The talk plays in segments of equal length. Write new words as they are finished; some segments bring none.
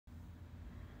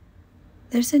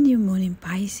There's a new moon in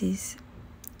Pisces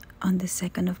on the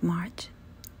 2nd of March.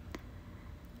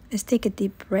 Let's take a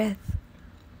deep breath.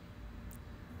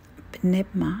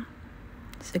 Pneuma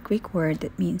is a Greek word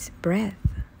that means breath,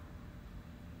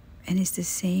 and it's the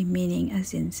same meaning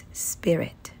as in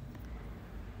spirit.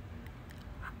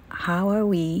 How are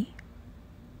we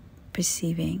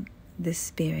perceiving the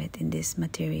spirit in this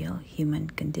material human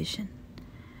condition?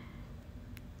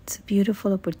 It's a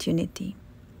beautiful opportunity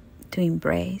to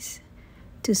embrace,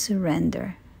 to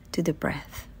surrender to the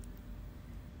breath.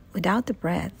 Without the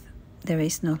breath, there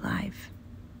is no life.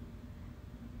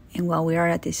 And while we are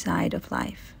at the side of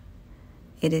life,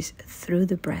 it is through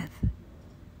the breath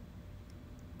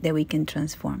that we can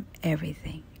transform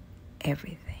everything.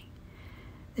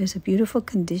 There's a beautiful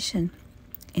condition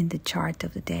in the chart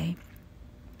of the day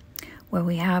where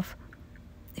we have,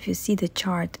 if you see the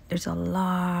chart, there's a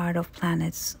lot of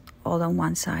planets all on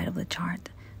one side of the chart.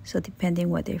 So depending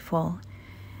where they fall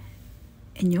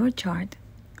in your chart,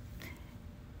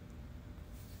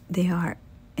 they are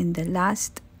in the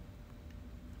last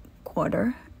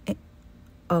quarter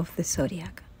of the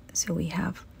zodiac. So we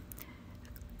have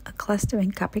a cluster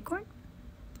in Capricorn.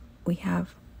 We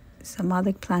have some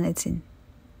other planets in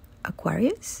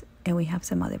Aquarius, and we have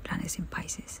some other planets in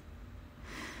Pisces.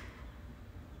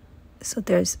 So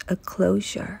there's a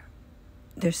closure.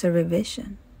 There's a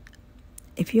revision.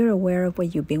 If you're aware of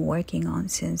what you've been working on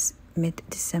since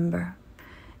mid-December,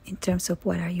 in terms of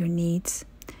what are your needs,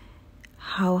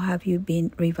 how have you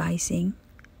been revising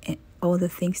all the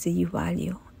things that you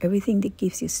value, everything that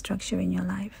gives you structure in your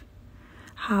life?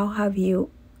 How have you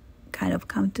kind of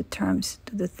come to terms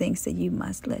to the things that you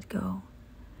must let go?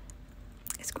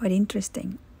 It's quite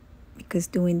interesting because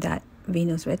doing that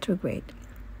Venus retrograde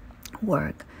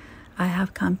work, I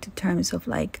have come to terms of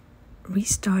like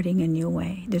restarting a new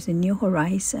way. There's a new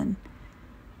horizon.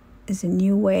 There's a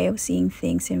new way of seeing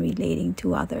things and relating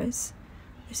to others.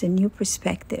 There's a new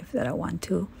perspective that I want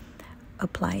to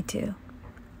apply to.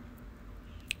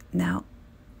 Now,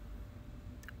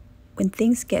 when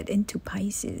things get into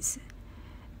Pisces,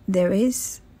 there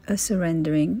is a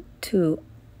surrendering to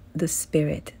the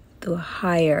spirit, to a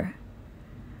higher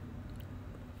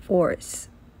force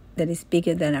that is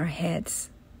bigger than our heads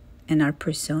and our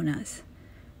personas.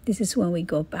 This is when we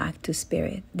go back to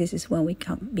spirit. This is when we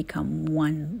become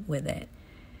one with it.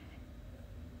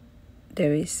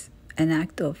 There is an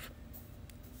act of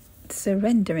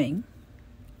surrendering,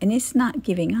 and it's not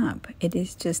giving up. It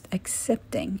is just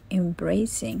accepting,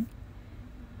 embracing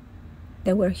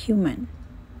that we're human.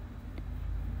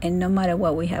 And no matter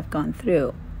what we have gone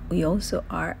through, we also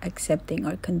are accepting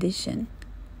our condition.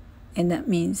 And that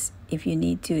means if you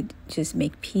need to just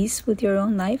make peace with your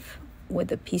own life, with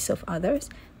the peace of others,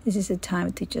 this is a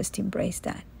time to just embrace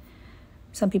that.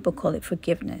 Some people call it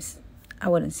forgiveness. I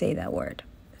wouldn't say that word.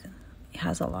 It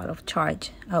has a lot of charge.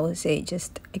 I would say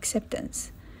just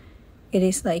acceptance. It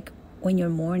is like when you're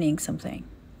mourning something,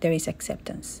 there is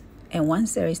acceptance. And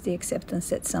once there is the acceptance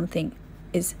that something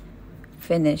is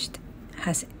finished,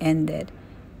 has ended,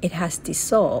 it has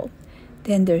dissolved,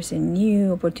 then there's a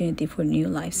new opportunity for new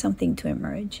life, something to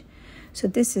emerge. So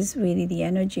this is really the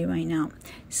energy right now.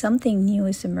 Something new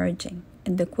is emerging.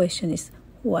 And the question is,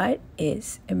 what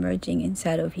is emerging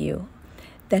inside of you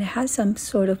that has some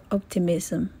sort of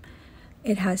optimism?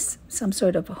 It has some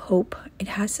sort of hope. It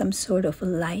has some sort of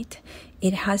light.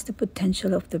 It has the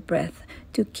potential of the breath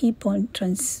to keep on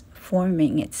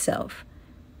transforming itself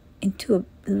into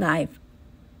a life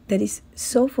that is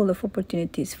so full of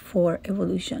opportunities for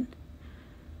evolution.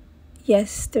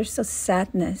 Yes, there's a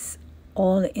sadness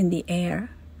all in the air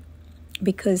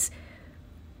because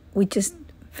we just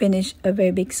finished a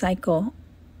very big cycle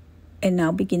and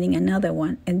now beginning another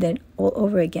one and then all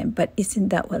over again. But isn't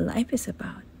that what life is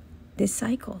about? These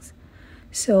cycles.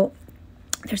 So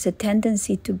there's a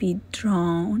tendency to be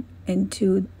drawn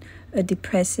into a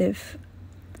depressive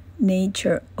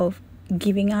nature of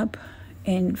giving up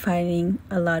and finding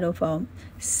a lot of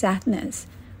sadness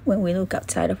when we look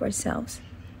outside of ourselves.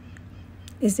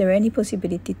 Is there any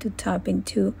possibility to tap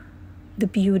into the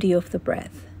beauty of the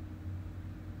breath?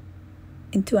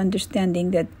 Into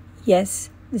understanding that, yes,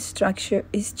 the structure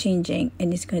is changing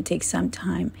and it's going to take some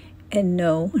time. And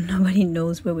no, nobody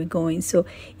knows where we're going. So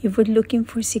if we're looking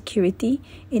for security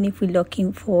and if we're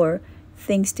looking for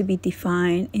things to be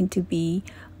defined and to be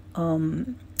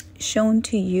shown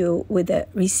to you with a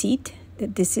receipt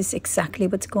that this is exactly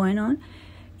what's going on,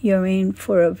 you're in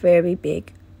for a very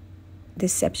big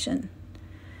deception.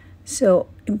 So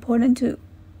important to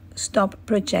stop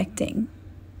projecting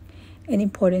and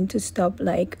important to stop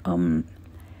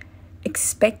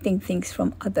expecting things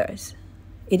from others.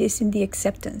 It is in the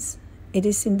acceptance. It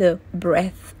is in the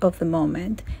breath of the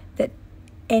moment that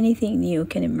anything new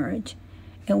can emerge.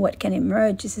 And what can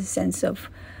emerge is a sense of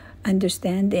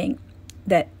understanding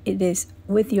that it is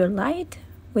with your light,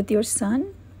 with your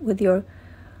sun, with your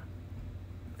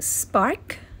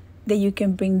spark, that you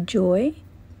can bring joy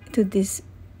to this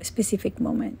specific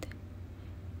moment.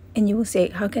 And you will say,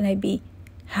 how can I be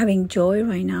having joy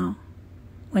right now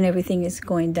when everything is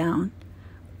going down?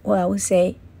 Well, I would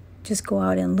say, just go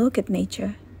out and look at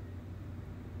nature.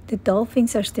 The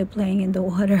dolphins are still playing in the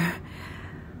water.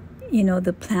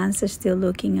 The plants are still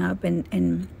looking up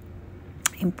and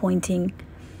pointing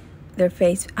their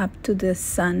face up to the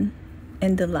sun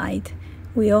and the light.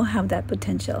 We all have that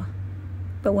potential.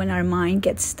 But when our mind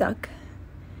gets stuck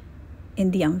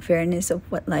in the unfairness of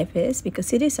what life is,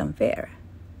 because it is unfair,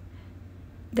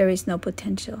 there is no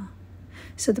potential.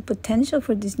 So the potential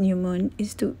for this new moon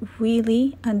is to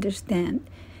really understand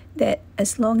that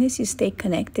as long as you stay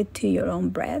connected to your own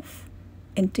breath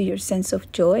and to your sense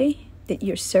of joy that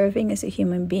you're serving as a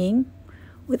human being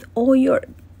with all your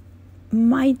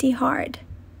mighty heart,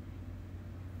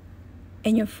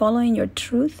 and you're following your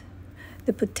truth,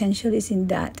 the potential is in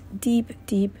that deep,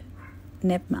 deep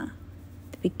Nepma,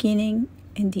 the beginning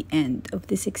and the end of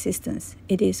this existence.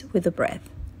 It is with the breath.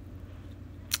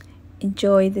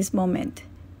 Enjoy this moment.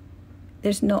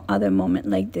 There's no other moment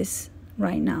like this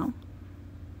right now.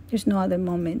 There's no other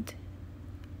moment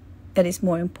that is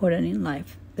more important in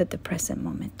life than the present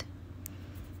moment.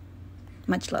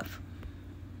 Much love.